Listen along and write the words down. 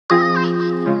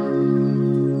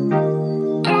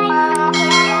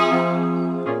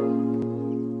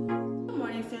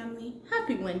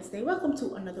Wednesday. Welcome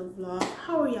to another vlog.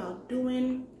 How are y'all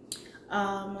doing?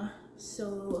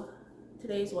 So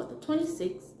today's what, the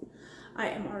 26th. I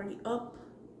am already up.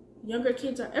 Younger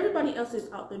kids are, everybody else is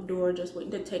out the door just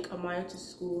waiting to take Amaya to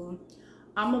school.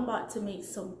 I'm about to make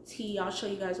some tea. I'll show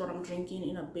you guys what I'm drinking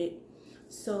in a bit.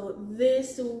 So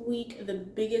this week, the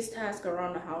biggest task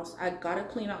around the house, I gotta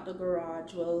clean out the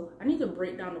garage. Well, I need to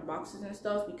break down the boxes and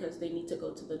stuff because they need to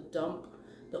go to the dump.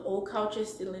 The old couch is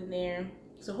still in there.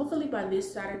 So hopefully by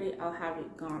this Saturday, I'll have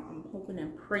it gone. I'm hoping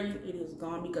and praying it is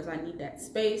gone because I need that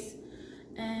space.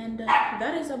 And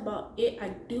that is about it. I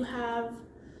do have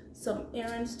some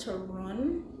errands to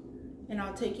run and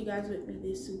I'll take you guys with me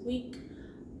this week.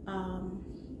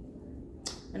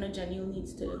 I know Janelle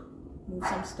needs to move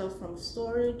some stuff from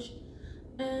storage.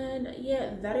 And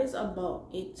yeah, that is about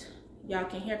it. Y'all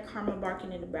can hear Karma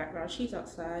barking in the background. She's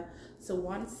outside. So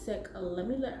one sec, let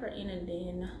me let her in and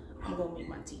then I'm gonna make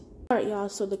my tea. All right, y'all,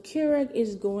 so the Keurig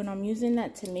is going. I'm using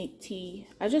that to make tea.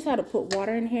 I just had to put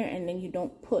water in here, and then you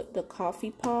don't put the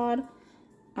coffee pod.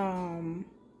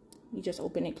 You just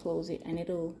open it, close it, and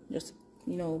it'll just,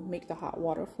 you know, make the hot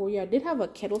water for you. I did have a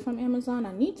kettle from Amazon.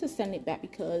 I need to send it back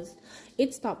because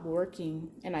it stopped working,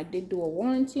 and I did do a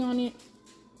warranty on it.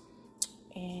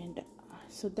 And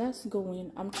so that's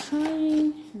going. I'm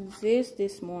trying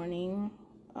this morning,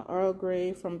 Earl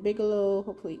Grey from Bigelow.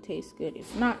 Hopefully it tastes good.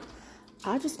 If not,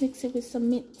 I'll just mix it with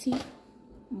some mint tea.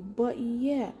 But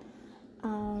yeah,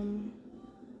 that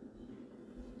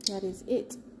is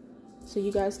it. So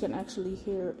you guys can actually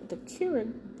hear the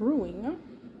Keurig brewing.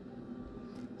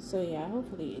 So yeah,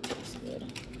 hopefully it tastes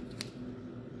good.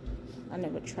 I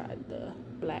never tried the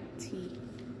black tea.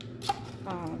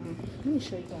 Let me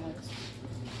show you guys.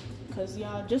 Because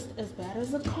y'all, just as bad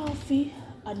as the coffee,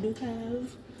 I do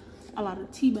have a lot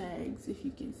of tea bags, if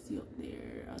you can see up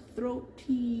there. A throat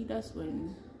tea, that's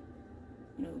when,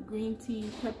 you know, green tea,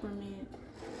 peppermint.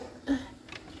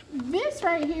 This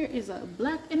right here is a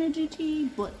black energy tea,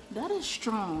 but that is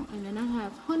strong. And then I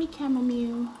have honey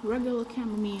chamomile, regular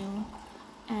chamomile,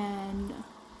 and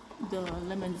the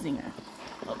lemon zinger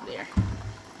up there.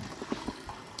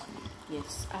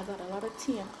 Yes, I got a lot of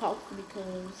tea and coffee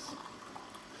because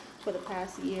for the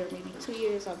past year, maybe 2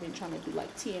 years, I've been trying to do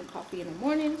like tea and coffee in the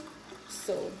morning.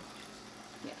 So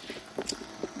yeah,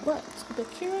 but the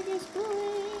Keurig is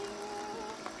brewing.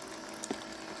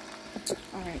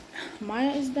 All right,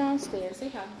 Maya is downstairs. Say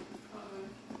hi.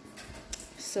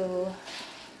 So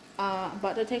I'm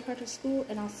about to take her to school,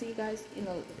 and I'll see you guys in a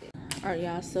little bit. All right,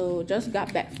 y'all. So just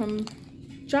got back from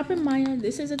dropping Maya.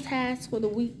 This is a task for the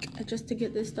week, just to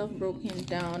get this stuff broken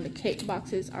down. The cake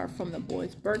boxes are from the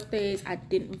boys' birthdays. I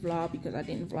didn't vlog because I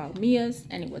didn't vlog Mia's,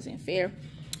 and it wasn't fair.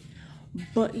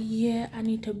 But yeah, I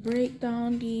need to break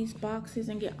down these boxes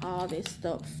and get all this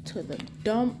stuff to the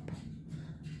dump.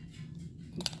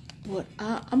 But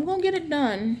I'm gonna get it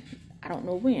done. I don't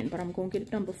know when, but I'm gonna get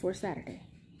it done before Saturday,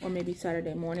 or maybe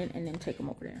Saturday morning, and then take them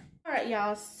over there. All right,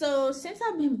 y'all, so since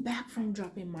I've been back from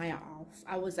dropping Maya off,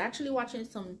 I was actually watching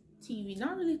some TV.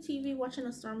 Not really TV, watching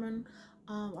a sermon.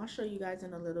 I'll show you guys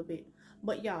in a little bit.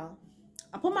 But y'all,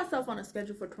 I put myself on a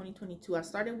schedule for 2022. I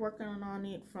started working on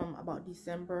it from about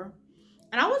December.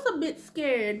 And I was a bit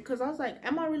scared because I was like,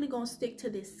 am I really going to stick to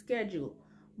this schedule?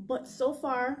 But so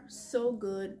far, so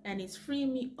good. And it's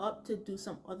freeing me up to do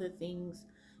some other things,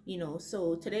 you know.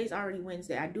 So today's already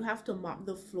Wednesday. I do have to mop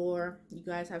the floor. You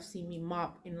guys have seen me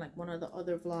mop in like one of the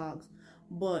other vlogs.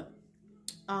 But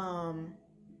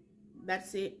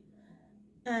that's it.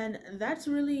 And that's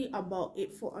really about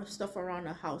it for our stuff around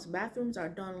the house. Bathrooms are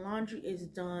done. Laundry is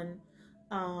done.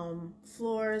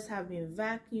 Floors have been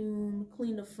vacuumed,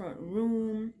 cleaned the front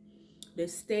room, the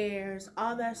stairs,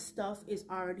 all that stuff is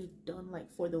already done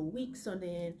like for the week. So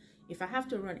then if I have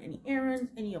to run any errands,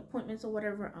 any appointments or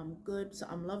whatever, I'm good. So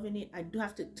I'm loving it. I do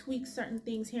have to tweak certain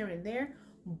things here and there,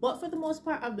 but for the most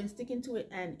part, I've been sticking to it,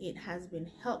 and it has been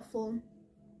helpful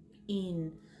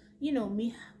in, you know,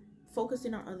 me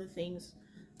focusing on other things.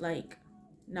 Like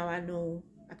now I know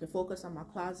I can focus on my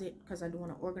closet because I do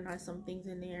want to organize some things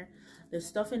in there. The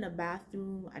stuff in the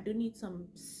bathroom, I do need some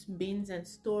bins and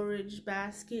storage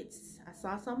baskets. I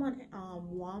saw some on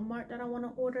Walmart that I want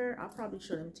to order. I'll probably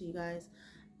show them to you guys.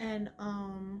 And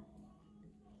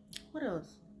what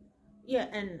else? Yeah,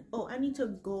 and oh, I need to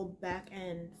go back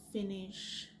and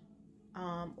finish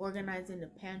organizing the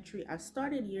pantry. I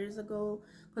started years ago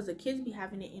because the kids be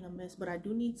having it in a mess, but I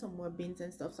do need some more bins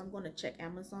and stuff. So I'm going to check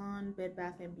Amazon, Bed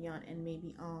Bath & Beyond, and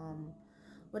maybe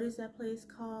what is that place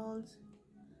called?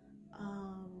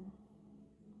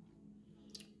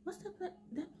 What's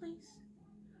that place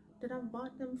that I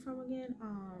bought them from again?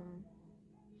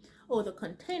 Oh, the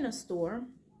Container Store.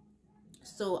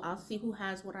 So I'll see who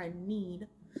has what I need,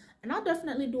 and I'll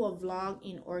definitely do a vlog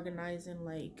in organizing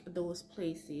like those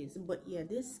places. But yeah,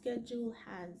 this schedule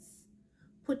has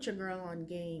put your girl on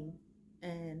game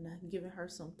and giving her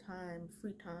some time,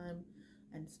 free time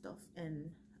and stuff. And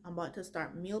I'm about to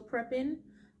start meal prepping.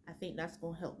 I think that's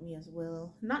gonna help me as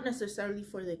well, not necessarily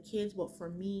for the kids, but for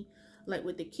me. Like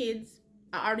with the kids,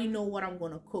 I already know what I'm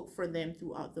gonna cook for them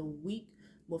throughout the week,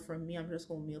 but for me, I'm just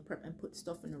gonna meal prep and put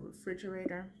stuff in the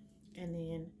refrigerator. And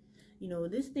then, you know,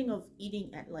 this thing of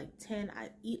eating at like 10, I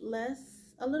eat less,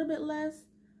 a little bit less.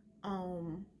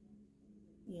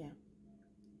 Yeah,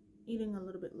 eating a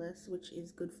little bit less, which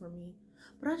is good for me.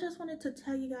 But I just wanted to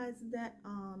tell you guys that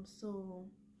so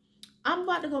I'm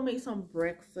about to go make some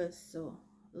breakfast. So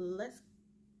let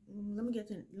me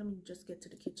just get to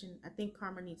the kitchen. I think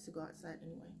Karma needs to go outside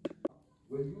anyway.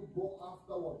 When you go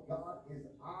after what God is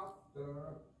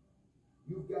after,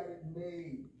 you get it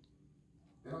made.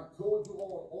 And I told you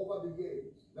all over the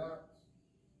years that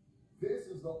this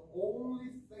is the only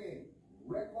thing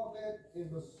recorded in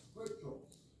the scriptures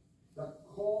that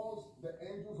caused the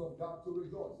angels of God to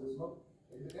rejoice. It's not,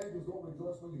 the angels don't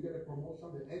rejoice when you get a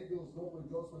promotion. The angels don't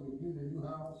rejoice when you build a new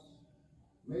house.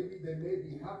 Maybe they may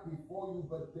be happy for you,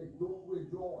 but they don't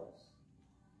rejoice.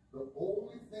 The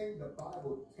only thing the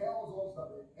Bible tells us that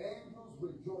the angels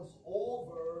rejoice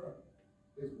over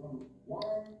is when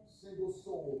one single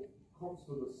soul comes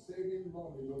to the saving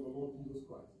knowledge of the Lord Jesus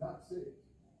Christ. That's it.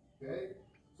 Okay?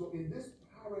 So in this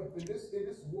parable, in this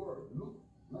word, Luke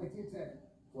 19:10,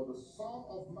 for the Son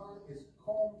of Man is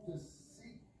come to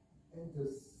seek and to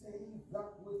save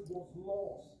that which was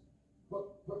lost.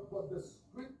 But the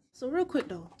script. So real quick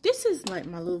though, this is like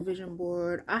my little vision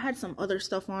board. I had some other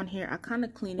stuff on here. I kind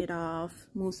of cleaned it off,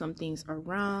 moved some things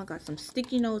around, got some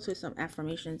sticky notes with some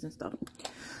affirmations and stuff.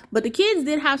 But the kids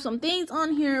did have some things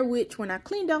on here, which when I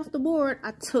cleaned off the board,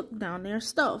 I took down their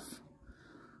stuff.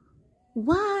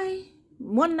 Why?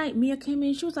 One night Mia came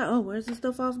in, she was like, oh, where's the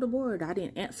stuff off the board? I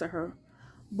didn't answer her.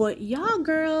 But y'all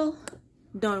girl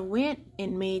done went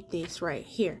and made this right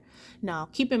here. Now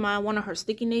keep in mind, one of her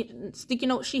sticky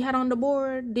notes she had on the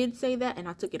board did say that, and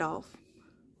I took it off.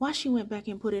 Why she went back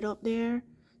and put it up there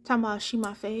talking about she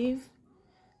my fave?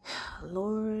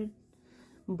 Lord.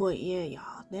 But yeah,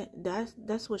 y'all,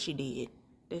 that's what she did.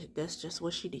 That's just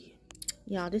what she did.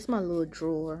 Y'all, this is my little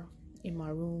drawer in my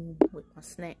room with my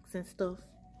snacks and stuff.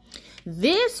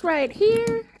 This right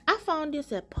here, I found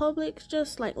this at Publix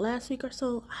just like last week or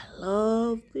so. I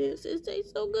love this. It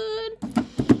tastes so good.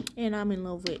 And I'm in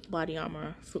love with Body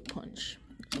Armor fruit punch.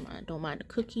 I don't mind the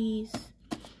cookies.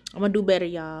 I'm gonna do better,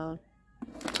 y'all.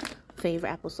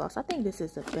 Favorite applesauce. I think this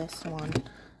is the best one.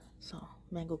 So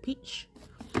mango peach.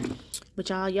 But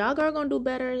y'all girl gonna do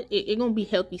better. It gonna be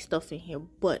healthy stuff in here.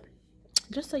 But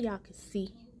just so y'all can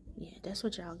see. Yeah, that's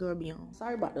what y'all girl be on.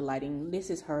 Sorry about the lighting. This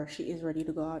is her. She is ready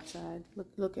to go outside.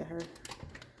 Look at her.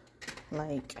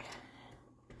 Like,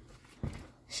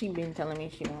 she been telling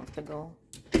me she wants to go.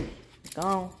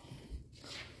 Gone.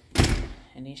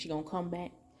 And then she gonna come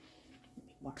back.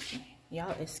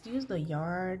 Y'all, excuse the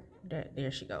yard. There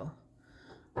she go.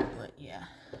 But yeah,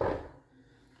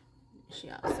 she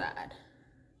outside.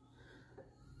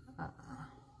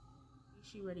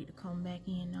 She ready to come back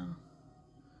in now.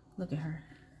 Look at her.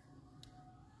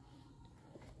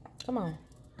 Come on.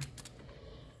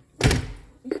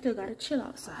 You still gotta chill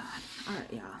outside. All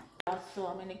right, y'all. So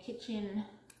I'm in the kitchen.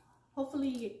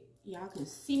 Hopefully y'all can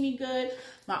see me good.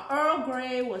 My Earl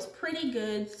Grey was pretty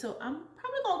good, so I'm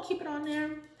probably gonna keep it on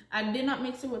there. I did not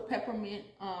mix it with peppermint,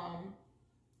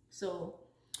 so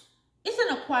it's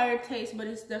an acquired taste, but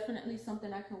it's definitely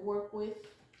something I can work with.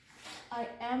 I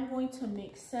am going to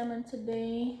make salmon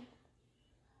today.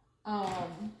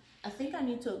 I think I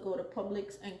need to go to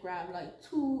Publix and grab like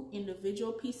 2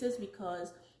 individual pieces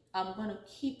because I'm gonna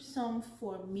keep some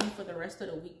for me for the rest of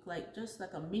the week, like just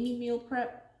like a mini meal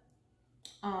prep.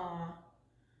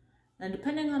 And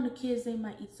depending on the kids, they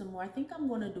might eat some more. I think I'm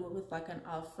gonna do it with like an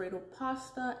Alfredo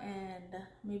pasta and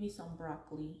maybe some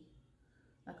broccoli,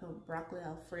 like a broccoli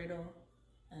Alfredo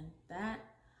and that.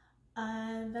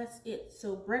 And that's it.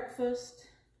 So breakfast,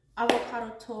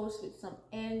 avocado toast with some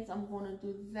eggs. I'm gonna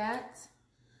do that.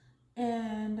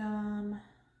 And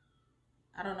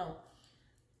I don't know,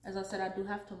 as I said, I do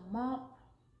have to mop,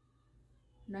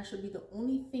 and that should be the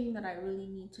only thing that I really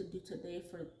need to do today.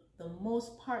 For the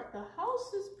most part, the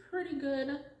house is pretty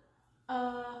good,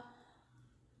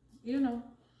 you know.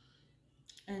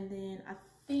 And then I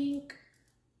think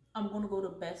I'm gonna go to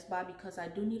Best Buy because I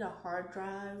do need a hard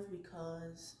drive,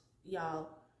 because y'all,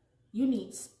 you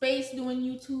need space doing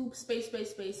YouTube. Space.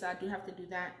 I do have to do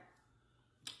that.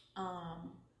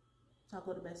 So I'll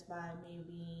go to Best Buy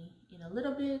maybe in a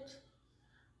little bit.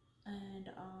 And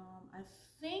I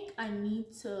think I need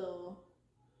to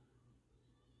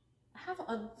have a,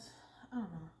 I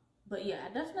don't know, but yeah,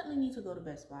 I definitely need to go to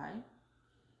Best Buy,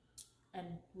 and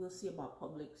we'll see about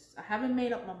Publix. I haven't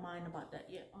made up my mind about that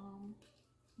yet,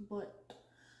 but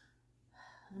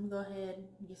let me go ahead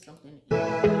and get something to eat.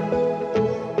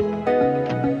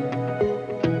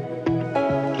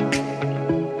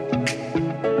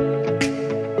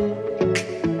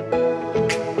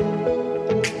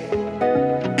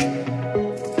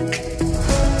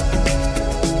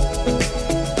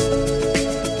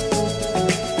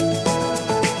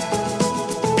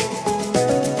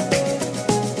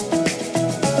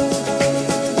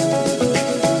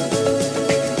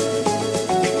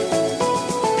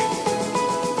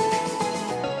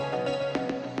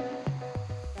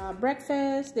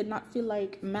 Breakfast, did not feel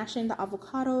like mashing the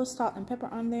avocado, salt and pepper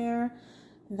on there.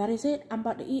 That is it. I'm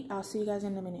about to eat. I'll see you guys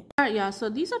in a minute. All right, y'all, so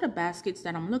these are the baskets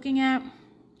that I'm looking at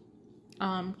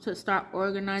to start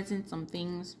organizing some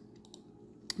things.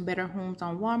 Better Homes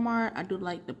on Walmart. I do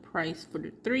like the price for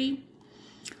the 3,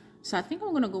 so I think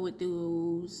I'm gonna go with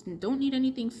those. Don't need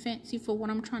anything fancy for what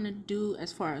I'm trying to do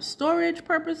as far as storage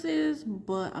purposes,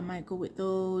 but I might go with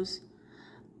those.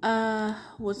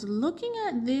 Was looking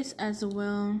at this as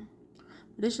well.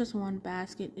 This is just one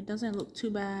basket. It doesn't look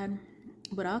too bad,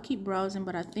 but I'll keep browsing.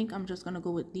 But I think I'm just gonna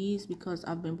go with these because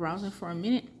I've been browsing for a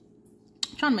minute,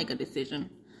 trying to make a decision.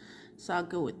 So I'll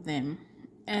go with them.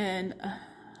 And I'm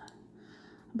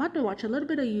about to watch a little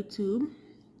bit of YouTube.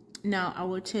 Now I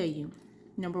will tell you,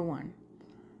 number 1,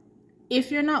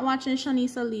 if you're not watching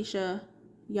Shanice Alicia,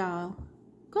 y'all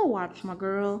go watch my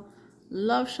girl.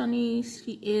 Love Shanice.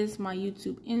 She is my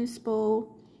YouTube inspo.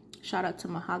 Shout out to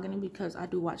Mahogany because I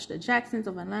do watch the Jacksons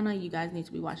of Atlanta. You guys need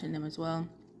to be watching them as well.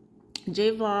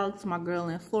 J Vlogs, my girl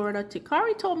in Florida.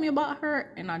 Tikari told me about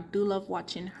her and I do love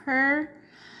watching her.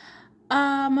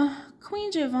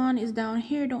 Queen Javon is down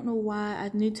here. Don't know why. I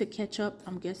need to catch up.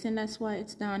 I'm guessing that's why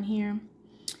it's down here.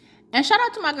 And shout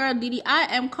out to my girl Didi.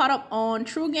 I am caught up on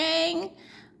True Gang.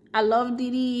 I love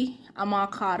Didi. I'm all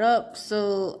caught up.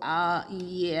 So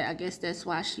yeah, I guess that's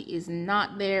why she is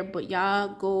not there. But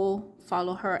y'all go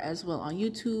follow her as well on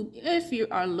YouTube if you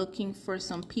are looking for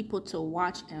some people to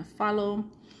watch and follow.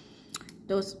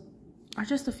 Those are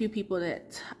just a few people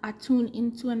that I tune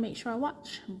into and make sure I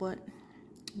watch. But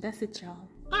that's it, y'all.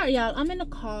 All right, y'all, I'm in the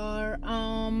car.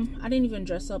 I didn't even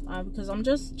dress up because I'm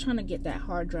just trying to get that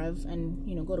hard drive and,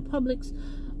 you know, go to Publix.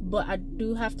 But I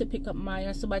do have to pick up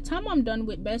Maya. So by the time I'm done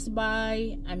with Best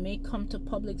Buy, I may come to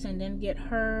Publix and then get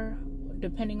her,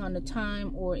 depending on the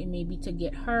time, or it may be to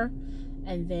get her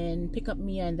and then pick up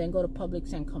Mia and then go to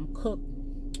Publix and come cook.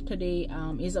 Today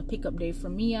is a pickup day for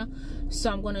Mia,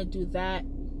 so I'm gonna do that.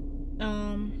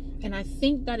 And I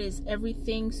think that is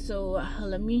everything. So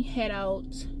let me head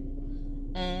out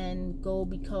and go,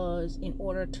 because in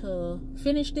order to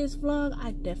finish this vlog,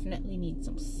 I definitely need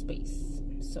some space.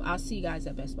 So I'll see you guys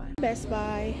at Best Buy. Best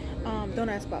Buy. Don't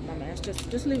ask about my mask.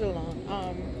 Just leave it alone.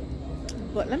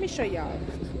 But let me show y'all.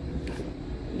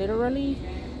 Literally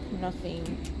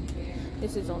nothing.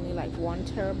 This is only like 1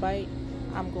 terabyte.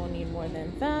 I'm gonna need more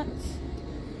than that.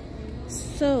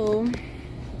 So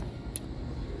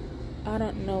I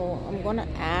don't know. I'm gonna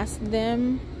ask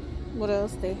them what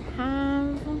else they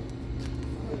have.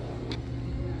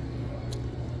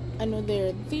 I know there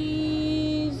are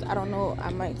these. I don't know. I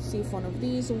might see if one of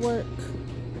these work.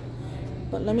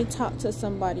 But let me talk to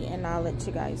somebody and I'll let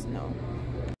you guys know.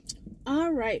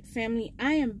 All right, family.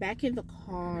 I am back in the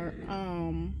car.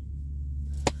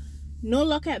 No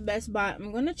luck at Best Buy.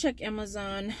 I'm gonna check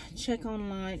Amazon, check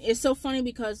online. It's so funny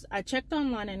because I checked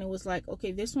online and it was like,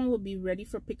 okay, this one will be ready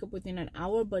for pickup within an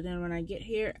hour. But then when I get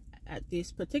here at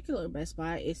this particular Best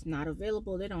Buy, it's not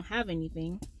available. They don't have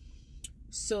anything.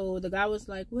 So the guy was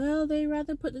like, well, they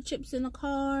rather put the chips in the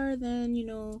car than, you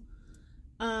know,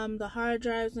 the hard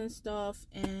drives and stuff.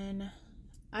 And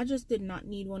I just did not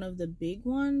need one of the big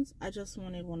ones. I just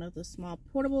wanted one of the small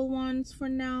portable ones for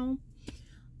now.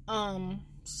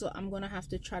 So I'm gonna have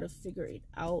to try to figure it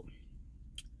out.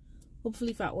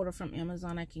 Hopefully if I order from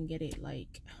Amazon, I can get it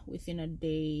like within a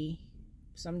day.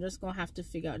 So I'm just gonna have to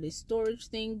figure out this storage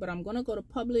thing. But I'm gonna go to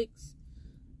Publix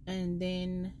and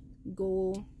then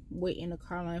go wait in the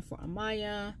car line for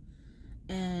Amaya,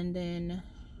 and then,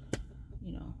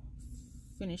 you know,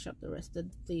 finish up the rest of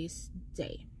this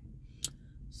day.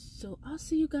 So I'll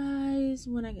see you guys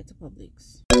when I get to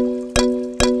Publix.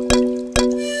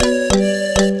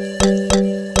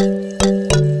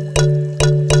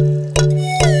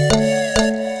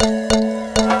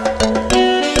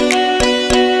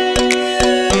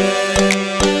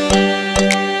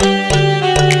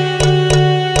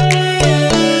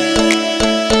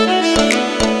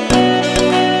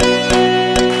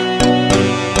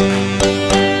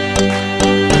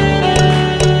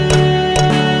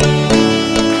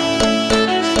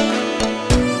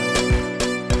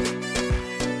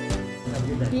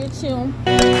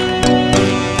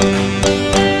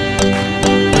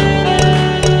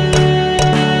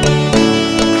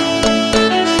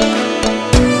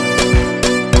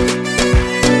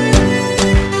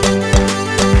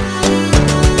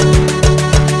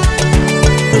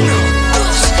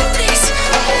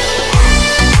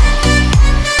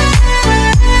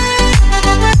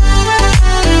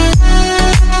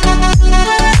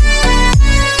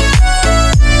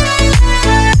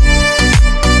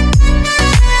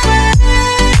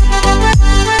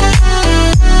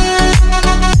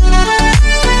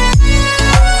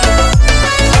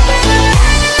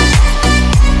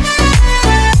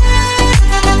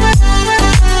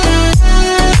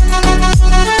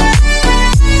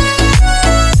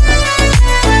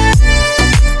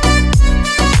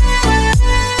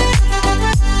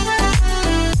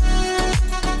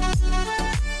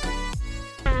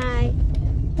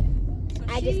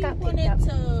 wanted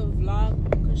to vlog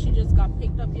because she just got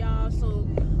picked up, y'all. So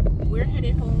we're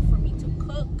headed home for me to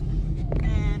cook,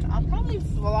 and I'll probably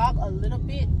vlog a little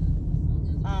bit.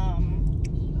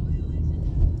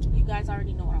 You guys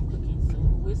already know what I'm cooking, so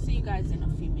we'll see you guys in a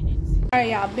few minutes. All right,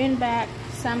 y'all, been back.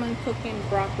 Salmon cooking,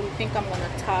 broccoli. Think I'm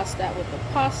gonna toss that with the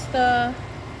pasta.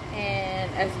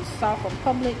 And as you saw from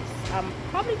Publix, I'm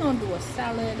probably gonna do a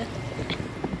salad,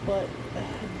 but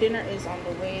dinner is on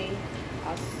the way.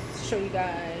 I'll show you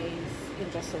guys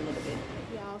in just a little bit.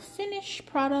 Y'all, finished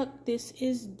product. This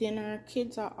is dinner.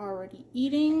 Kids are already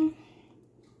eating.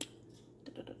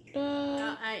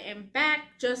 Now I am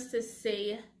back just to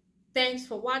say thanks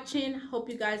for watching. Hope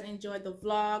you guys enjoyed the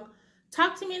vlog.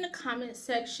 Talk to me in the comment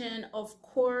section. Of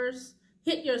course,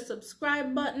 hit your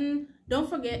subscribe button. Don't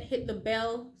forget, hit the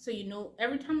bell so you know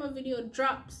every time a video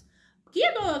drops.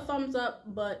 Give it a thumbs up,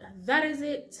 but that is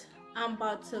it. I'm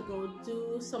about to go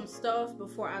do some stuff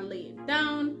before I lay it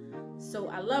down. So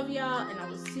I love y'all, and I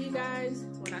will see you guys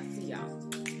when I see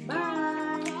y'all.